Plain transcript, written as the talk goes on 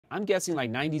I'm guessing like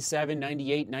 97,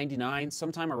 98, 99,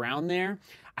 sometime around there.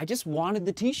 I just wanted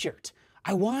the t-shirt.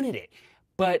 I wanted it.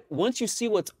 But once you see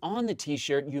what's on the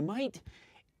t-shirt, you might,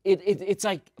 it's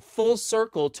like full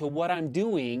circle to what I'm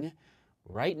doing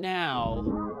right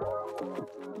now.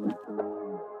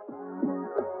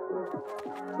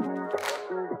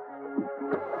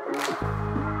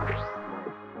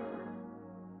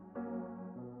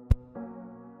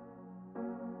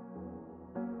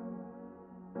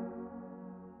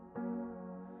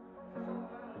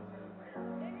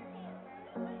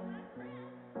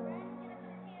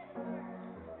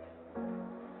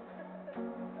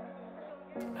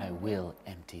 I will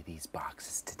empty these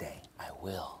boxes today. I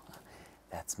will.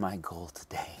 That's my goal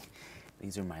today.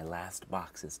 These are my last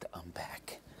boxes to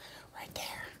unpack. Right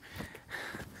there.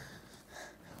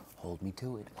 Hold me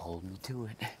to it. Hold me to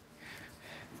it.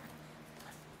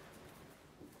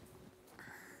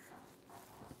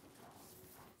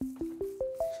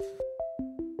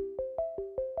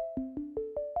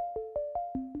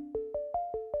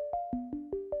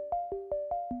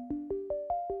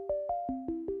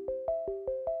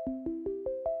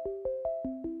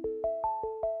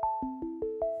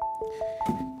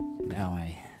 Now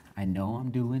I know I'm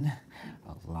doing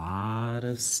a lot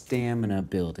of stamina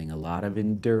building, a lot of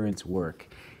endurance work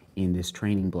in this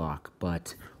training block,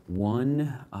 but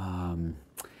one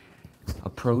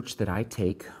approach that I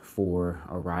take for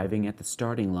arriving at the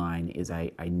starting line is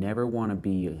I never want to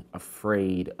be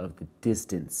afraid of the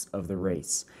distance of the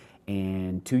race.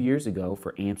 And 2 years ago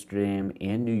for Amsterdam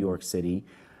and New York City,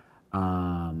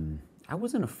 I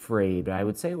wasn't afraid, but I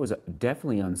would say it was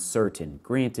definitely uncertain.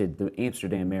 Granted, the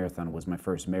Amsterdam Marathon was my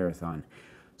first marathon.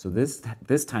 So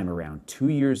this time around, 2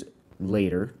 years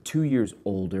later, 2 years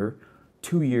older,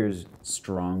 2 years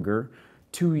stronger,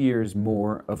 2 years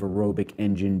more of aerobic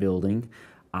engine building,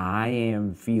 I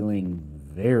am feeling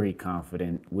very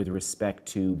confident with respect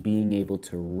to being able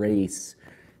to race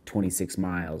 26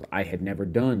 miles. I had never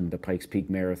done the Pikes Peak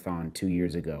Marathon 2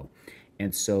 years ago.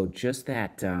 And so just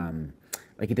that,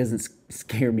 like, it doesn't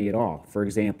scare me at all. For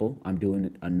example, I'm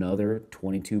doing another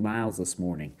 22 miles this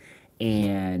morning,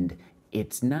 and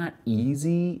it's not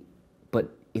easy,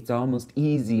 but it's almost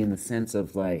easy in the sense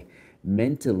of like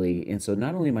mentally. And so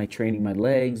not only am I training my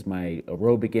legs, my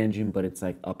aerobic engine, but it's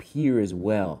like up here as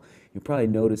well. You're probably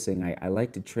noticing I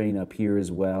like to train up here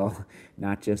as well,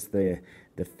 not just the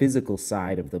physical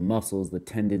side of the muscles, the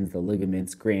tendons, the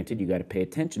ligaments. Granted, you got to pay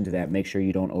attention to that, make sure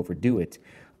you don't overdo it.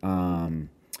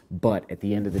 But at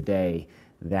the end of the day,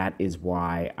 that is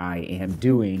why I am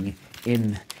doing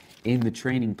in the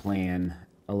training plan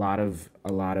a lot of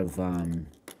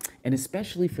and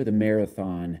especially for the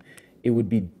marathon, it would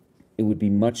be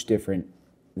much different.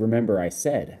 Remember, I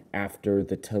said after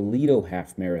the Toledo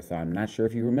half marathon, I'm not sure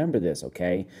if you remember this,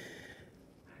 okay?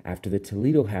 After the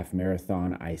Toledo half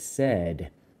marathon, I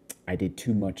said I did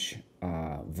too much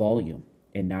volume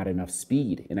and not enough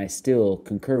speed, and I still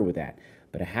concur with that.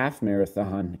 But a half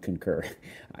marathon,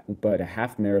 but a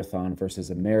half marathon versus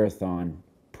a marathon,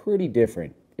 pretty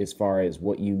different as far as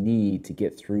what you need to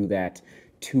get through that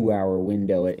 2-hour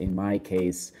window. In my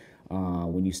case,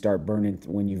 when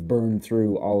you've burned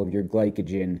through all of your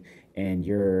glycogen and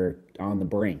you're on the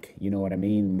brink, you know what I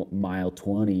mean? Mile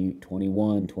 20,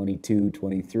 21, 22,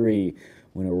 23,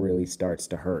 when it really starts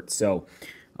to hurt. So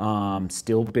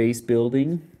still base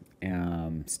building,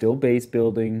 and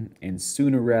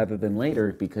sooner rather than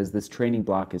later, because this training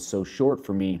block is so short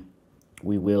for me,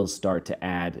 we will start to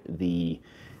add the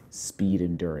speed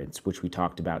endurance, which we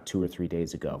talked about 2 or 3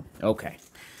 days ago. Okay,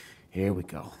 here we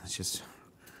go. Let's just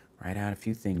write out a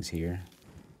few things here.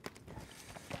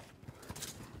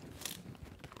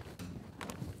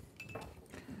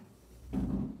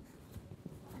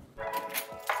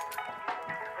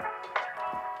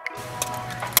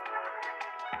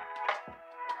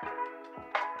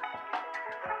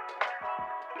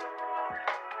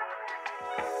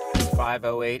 It's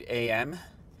 5:08 a.m.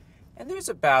 and there's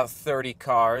about 30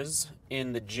 cars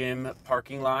in the gym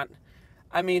parking lot.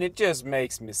 I mean, it just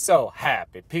makes me so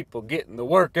happy. People getting the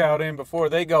workout in before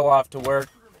they go off to work.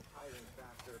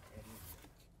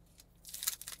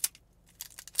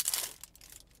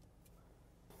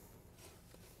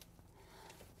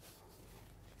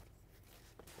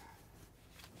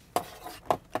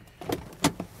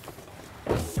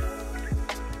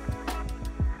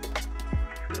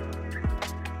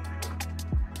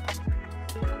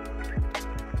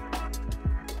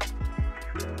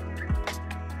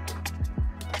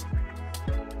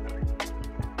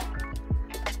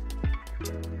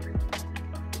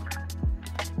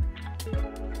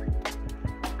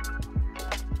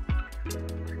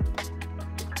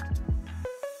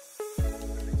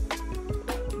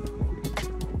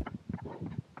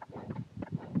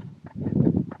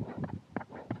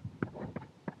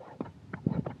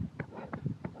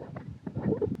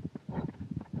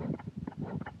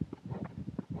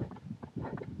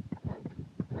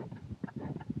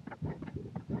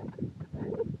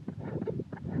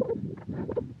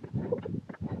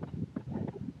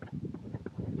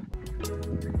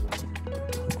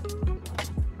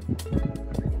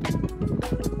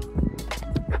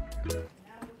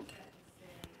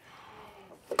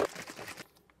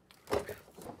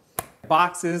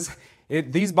 Boxes.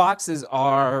 These boxes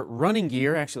are running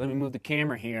gear. Actually, let me move the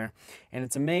camera here. And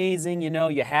it's amazing, you know,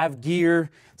 you have gear.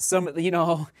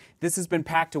 This has been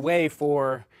packed away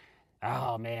for,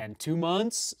 oh man, 2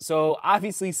 months. So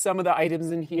obviously some of the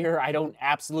items in here I don't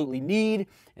absolutely need.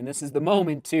 And this is the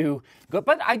moment to go.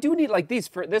 But I do need like these.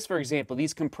 For example,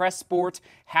 these compressed sport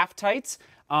half tights.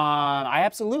 I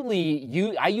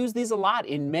use these a lot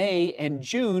in May and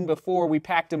June before we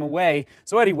packed them away.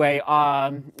 So anyway,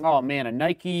 oh man, a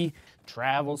Nike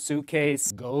travel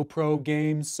suitcase, GoPro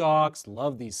game socks.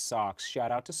 Love these socks.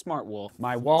 Shout out to Smartwool.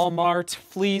 My Walmart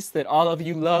fleece that all of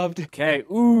you loved. Okay,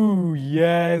 ooh,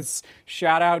 yes.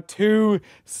 Shout out to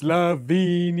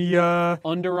Slovenia.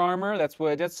 Under Armour, that's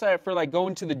for like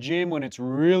going to the gym when it's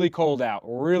really cold out.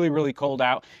 Really, really cold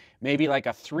out. Maybe like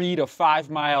a 3 to 5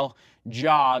 mile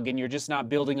jog and you're just not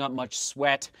building up much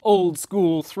sweat. Old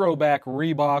school throwback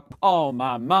Reebok. Oh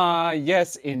my,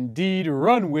 yes indeed.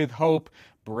 Run with hope.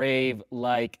 Brave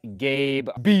like Gabe.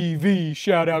 BV,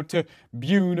 shout out to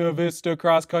Buena Vista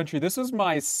Cross Country. This was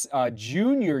my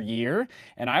junior year,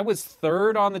 and I was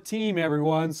 3rd on the team,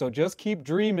 everyone, so just keep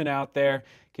dreaming out there.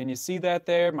 Can you see that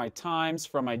there? My times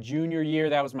from my junior year,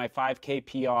 that was my 5K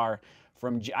PR.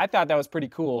 I thought that was pretty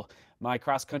cool. My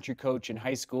cross-country coach in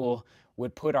high school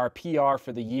would put our PR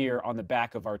for the year on the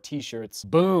back of our t-shirts.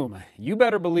 Boom. You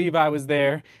better believe I was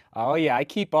there. Oh yeah, I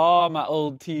keep all my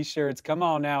old t-shirts. Come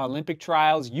on now. Olympic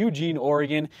Trials, Eugene,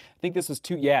 Oregon. I think this was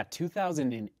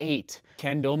 2008.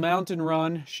 Kendall Mountain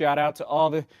Run. Shout out to all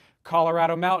the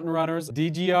Colorado mountain runners.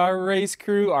 DGR Race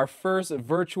Crew, our first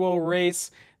virtual race.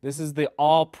 This is the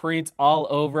all print all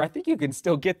over. I think you can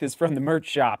still get this from the merch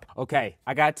shop. Okay,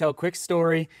 I gotta tell a quick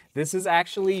story. This is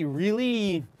actually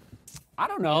really, I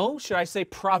don't know, should I say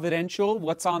providential?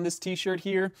 What's on this t-shirt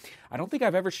here? I don't think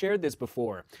I've ever shared this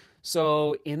before.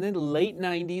 So in the late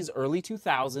 90s, early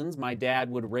 2000s, my dad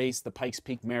would race the Pikes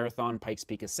Peak Marathon, Pikes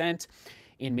Peak Ascent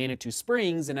in Manitou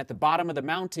Springs. And at the bottom of the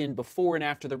mountain, before and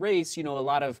after the race, you know, a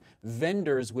lot of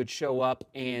vendors would show up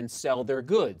and sell their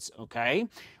goods, okay?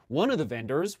 One of the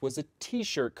vendors was a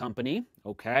t-shirt company,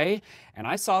 okay? And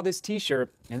I saw this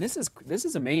t-shirt, and this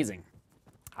is amazing.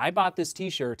 I bought this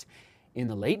t-shirt in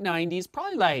the late 90s,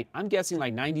 probably like, I'm guessing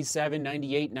like 97,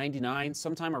 98, 99,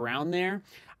 sometime around there.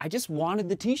 I just wanted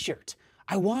the t-shirt.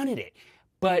 I wanted it.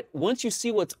 But once you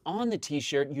see what's on the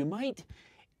t-shirt, you might,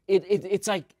 it's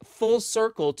like full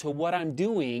circle to what I'm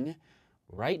doing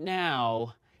right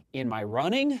now in my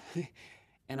running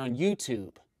and on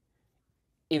YouTube.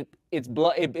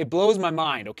 It blows my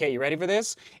mind. Okay, you ready for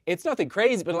this? It's nothing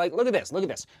crazy, but like, look at this, look at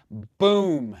this.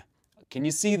 Boom. Can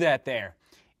you see that there?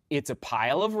 It's a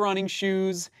pile of running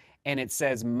shoes, and it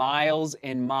says miles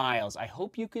and miles. I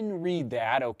hope you can read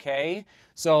that, okay?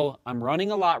 So I'm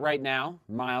running a lot right now,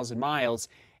 miles and miles,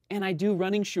 and I do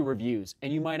running shoe reviews.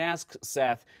 And you might ask,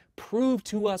 Seth, prove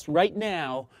to us right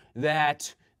now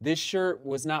that this shirt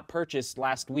was not purchased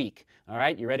last week. All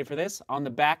right, you ready for this? On the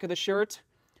back of the shirt,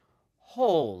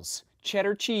 holes.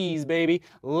 Cheddar cheese, baby.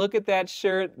 Look at that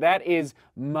shirt. That is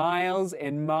miles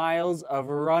and miles of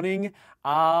running.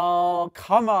 Oh,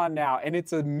 come on now. And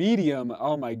it's a medium.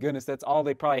 Oh my goodness, that's all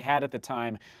they probably had at the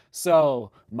time.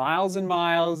 So, miles and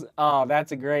miles. Oh,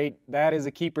 that is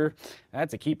a keeper.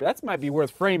 That's a keeper. That might be worth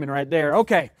framing right there.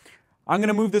 Okay, I'm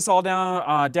gonna move this all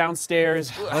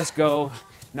downstairs. Let's go.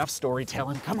 Enough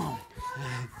storytelling. Come on.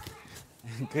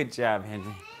 Good job,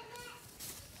 Henry.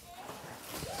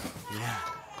 Yeah.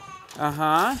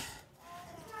 Uh-huh.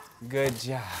 Good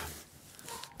job.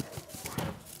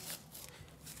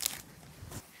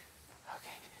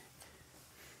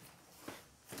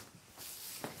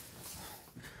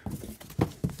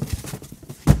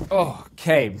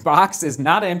 Okay, box is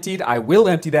not emptied. I will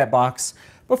empty that box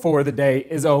before the day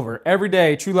is over. Every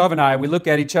day, True Love and I, we look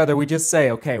at each other, we just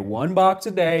say, okay, 1 box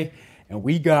a day, and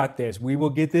we got this. We will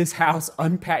get this house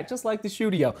unpacked, just like the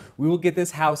studio. We will get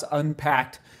this house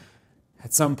unpacked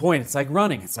at some point. It's like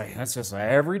running. It's like, that's just like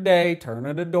every day,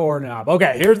 turning a doorknob.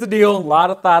 Okay, here's the deal. A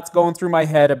lot of thoughts going through my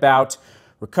head about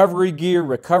recovery gear,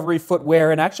 recovery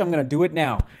footwear, and actually I'm gonna do it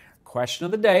now. Question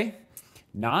of the day,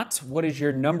 not what is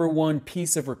your #1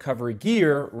 piece of recovery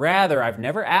gear, rather, I've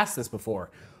never asked this before.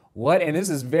 And this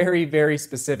is very, very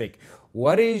specific.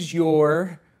 What is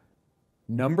your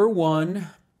 #1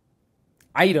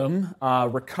 item,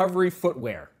 recovery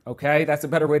footwear? Okay, that's a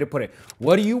better way to put it.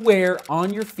 What do you wear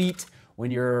on your feet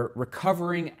when you're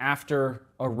recovering after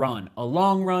a run, a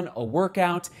long run, a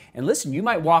workout. And listen, you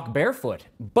might walk barefoot,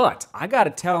 but I gotta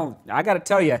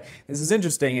tell you, this is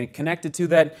interesting and connected to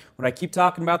that when I keep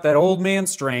talking about that old man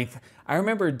strength. I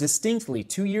remember distinctly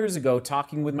 2 years ago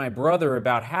talking with my brother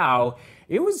about how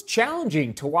it was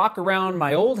challenging to walk around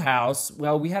my old house.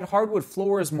 Well, we had hardwood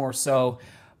floors more so,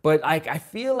 but I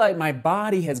feel like my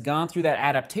body has gone through that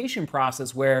adaptation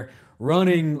process where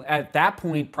running at that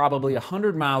point probably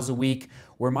 100 miles a week,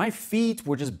 where my feet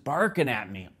were just barking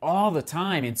at me all the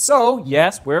time. And so,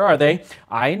 yes, where are they?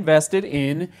 I invested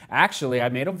in, actually, I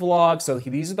made a vlog. So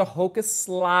these are the Hoka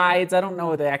slides. I don't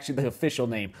know the official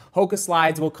name. Hoka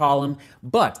slides, we'll call them.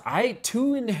 But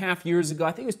 2.5 years ago,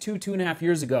 I think it was 2.5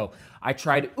 years ago, I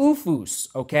tried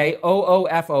OOFOS, okay?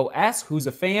 OOFOS. Who's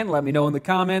a fan? Let me know in the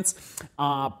comments.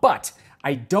 But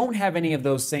I don't have any of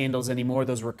those sandals anymore,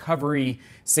 those recovery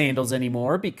sandals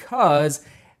anymore, because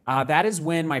that is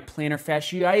when my plantar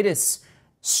fasciitis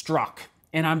struck.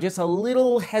 And I'm just a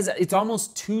little hesitant. It's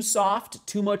almost too soft,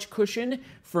 too much cushion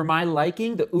for my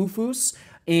liking, the OOFOS.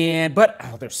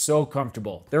 But they're so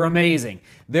comfortable. They're amazing.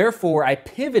 Therefore, I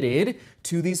pivoted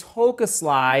to these Hoka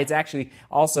slides. Actually,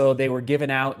 also they were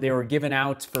given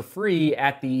out for free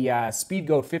at the Speed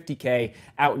Goat 50K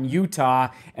out in Utah,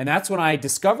 and that's when I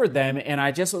discovered them. And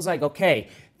I just was like, okay,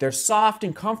 they're soft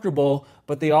and comfortable,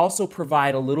 but they also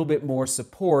provide a little bit more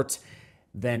support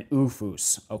than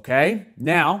OOFOS. Okay.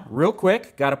 Now, real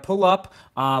quick, got to pull up.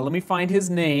 Let me find his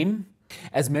name.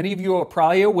 As many of you are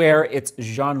probably aware, it's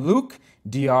Jean-Luc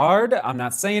Diard. I'm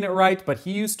not saying it right, but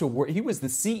he used to work. He was the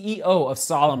CEO of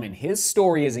Salomon. His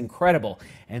story is incredible.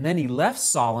 And then he left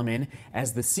Salomon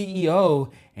as the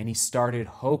CEO and he started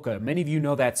Hoka. Many of you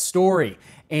know that story.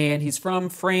 And he's from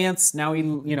France. Now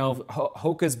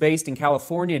Hoka's based in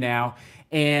California now.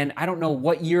 And I don't know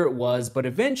what year it was, but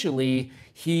eventually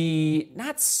he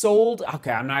not sold.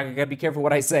 Okay, I gotta be careful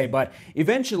what I say, but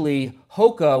eventually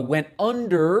Hoka went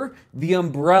under the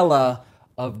umbrella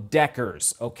of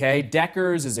Deckers, okay?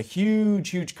 Deckers is a huge,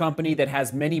 huge company that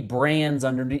has many brands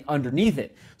underneath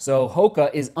it. So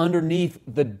Hoka is underneath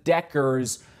the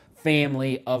Deckers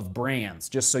family of brands,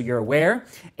 just so you're aware.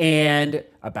 And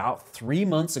about 3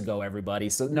 months ago, everybody,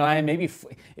 so no, maybe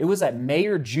it was at May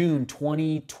or June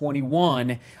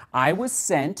 2021, I was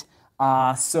sent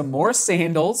some more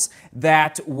sandals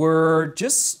that were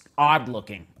just odd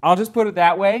looking. I'll just put it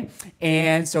that way.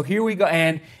 And so here we go.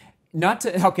 And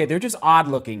they're just odd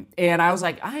looking. And I was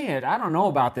like, I don't know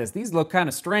about this. These look kind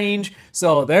of strange.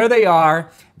 So there they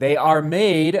are. They are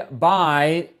made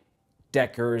by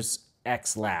Deckers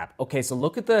X Lab. Okay, so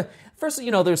look at first,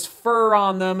 there's fur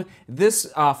on them.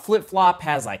 This flip-flop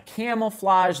has like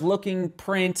camouflage looking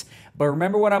print. But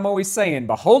remember what I'm always saying,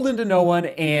 beholden to no one,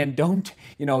 and don't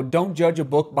judge a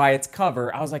book by its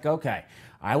cover. I was like, okay,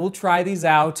 I will try these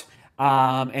out.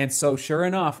 And so sure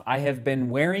enough, I have been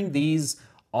wearing these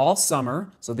all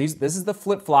summer. So this is the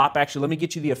flip-flop. Actually, let me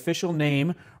get you the official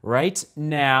name right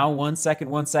now. One second.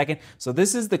 So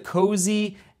this is the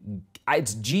Cozy.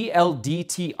 It's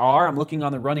GLDTR. I'm looking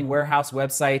on the Running Warehouse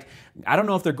website. I don't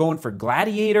know if they're going for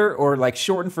Gladiator or like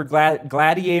shortened for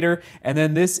Gladiator. And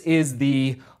then this is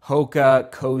the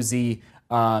Hoka Cozy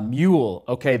Mule.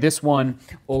 Okay, this one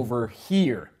over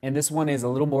here. And this one is a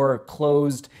little more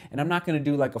closed. And I'm not going to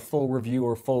do like a full review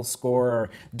or full score or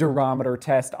durometer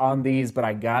test on these, but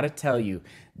I got to tell you,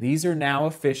 these are now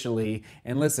officially,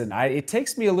 and listen, it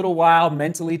takes me a little while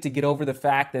mentally to get over the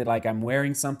fact that like I'm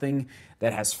wearing something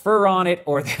that has fur on it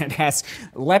or that has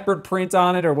leopard print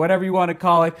on it or whatever you want to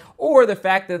call it, or the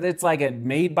fact that it's like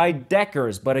made by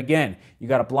Deckers. But again, you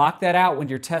got to block that out when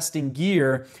you're testing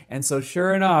gear. And so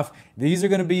sure enough, these are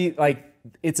going to be like,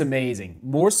 it's amazing.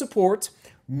 More support,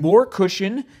 more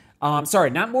cushion.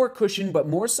 Not more cushion, but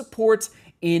more support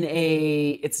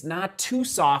it's not too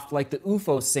soft like the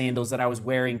OOFOS sandals that I was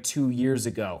wearing 2 years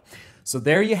ago. So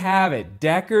there you have it,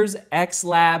 Deckers X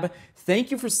Lab. Thank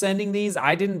you for sending these.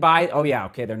 I didn't buy, oh yeah,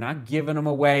 okay, they're not giving them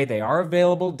away. They are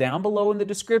available down below in the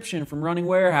description from Running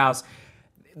Warehouse.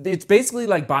 It's basically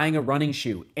like buying a running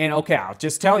shoe. And okay, I'll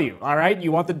just tell you, all right,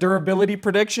 you want the durability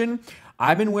prediction?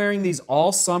 I've been wearing these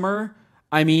all summer.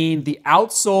 I mean, the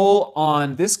outsole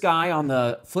on this guy on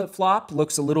the flip-flop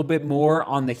looks a little bit more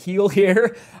on the heel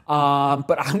here.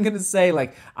 But I'm going to say,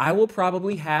 like, I will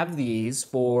probably have these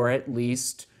for at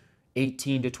least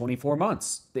 18 to 24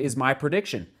 months is my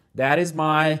prediction. That is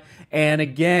and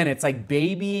again, it's like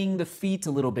babying the feet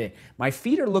a little bit. My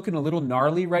feet are looking a little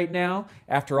gnarly right now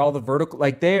after all the vertical,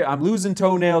 I'm losing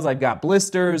toenails. I've got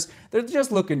blisters. They're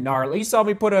just looking gnarly. You saw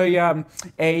me put a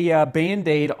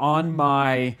Band-Aid on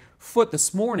my foot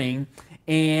this morning,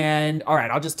 And all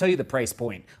right, I'll just tell you the price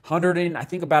point. I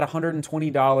think about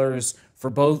 $120 for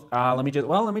both. Let me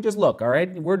just look. All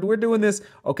right, we're doing this.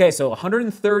 Okay, so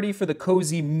 $130 for the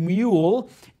Cozy Mule,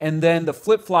 and then the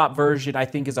flip flop version I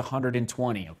think is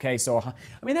 $120. Okay, so I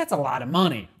mean that's a lot of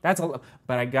money. But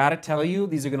I gotta tell you,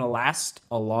 these are gonna last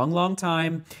a long, long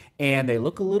time, and they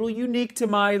look a little unique to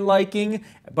my liking.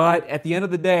 But at the end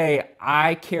of the day,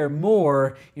 I care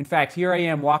more. In fact, here I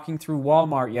am walking through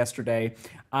Walmart yesterday.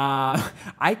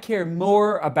 I care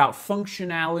more about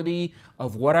functionality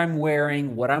of what I'm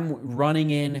wearing, what I'm running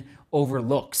in, over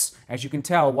looks. As you can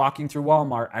tell, walking through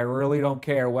Walmart, I really don't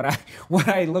care what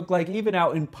I look like, even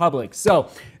out in public. So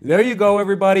there you go,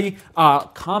 everybody.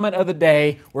 Comment of the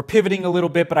day. We're pivoting a little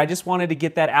bit, but I just wanted to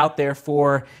get that out there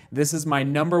this is my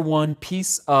 #1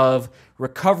 piece of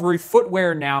recovery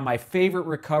footwear now, my favorite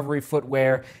recovery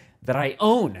footwear that I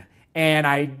own. And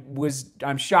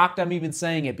I'm shocked I'm even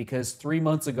saying it, because 3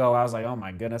 months ago I was like, oh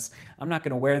my goodness, I'm not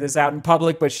going to wear this out in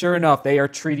public. But sure enough, they are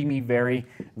treating me very,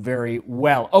 very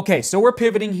well. Okay, so we're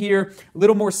pivoting here, a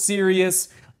little more serious,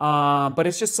 but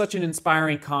it's just such an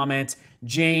inspiring comment.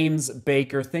 James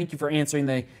Baker, thank you for answering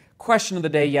the question of the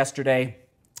day yesterday.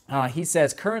 He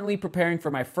says, currently preparing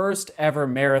for my first ever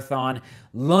marathon,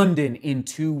 London, in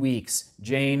 2 weeks.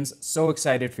 James, so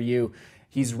excited for you.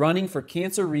 He's running for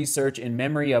cancer research in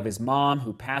memory of his mom,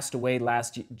 who passed away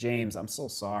last year. James, I'm so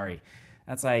sorry.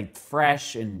 That's like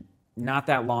fresh and not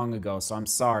that long ago, so I'm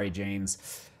sorry, James.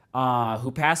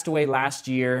 Who passed away last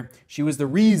year. She was the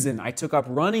reason I took up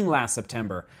running last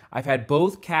September. I've had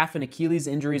both calf and Achilles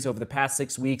injuries over the past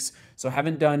 6 weeks, so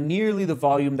haven't done nearly the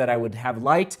volume that I would have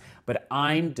liked, but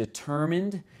I'm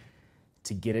determined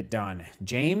to get it done.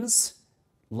 James,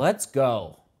 let's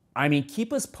go. I mean,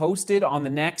 keep us posted on the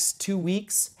next 2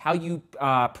 weeks, how you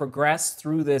progress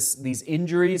through these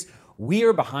injuries. We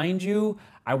are behind you.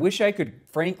 I wish I could,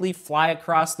 frankly, fly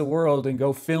across the world and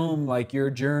go film like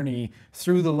your journey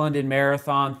through the London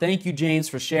Marathon. Thank you, James,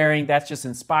 for sharing. That's just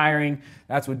inspiring.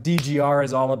 That's what DGR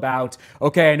is all about.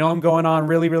 Okay, I know I'm going on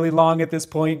really, really long at this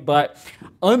point, but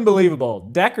unbelievable.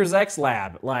 Decker's X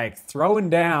Lab, like throwing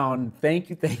down.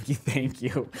 Thank you, thank you, thank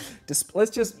you.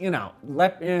 Let's just,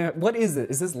 what is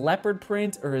it? Is this leopard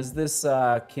print or is this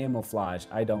camouflage?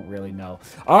 I don't really know.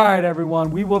 All right, everyone,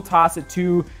 we will toss it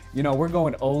to, we're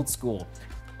going old school.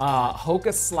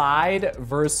 Hoka Slide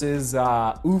versus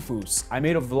Ufus. I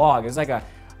made a vlog. It's like a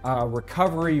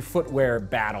recovery footwear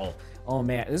battle. Oh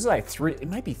man, this is like it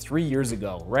might be 3 years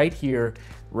ago. Right here,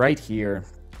 right here,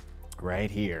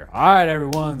 right here. All right,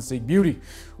 everyone, seek beauty,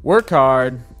 work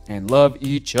hard, and love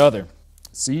each other.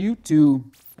 See you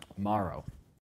tomorrow.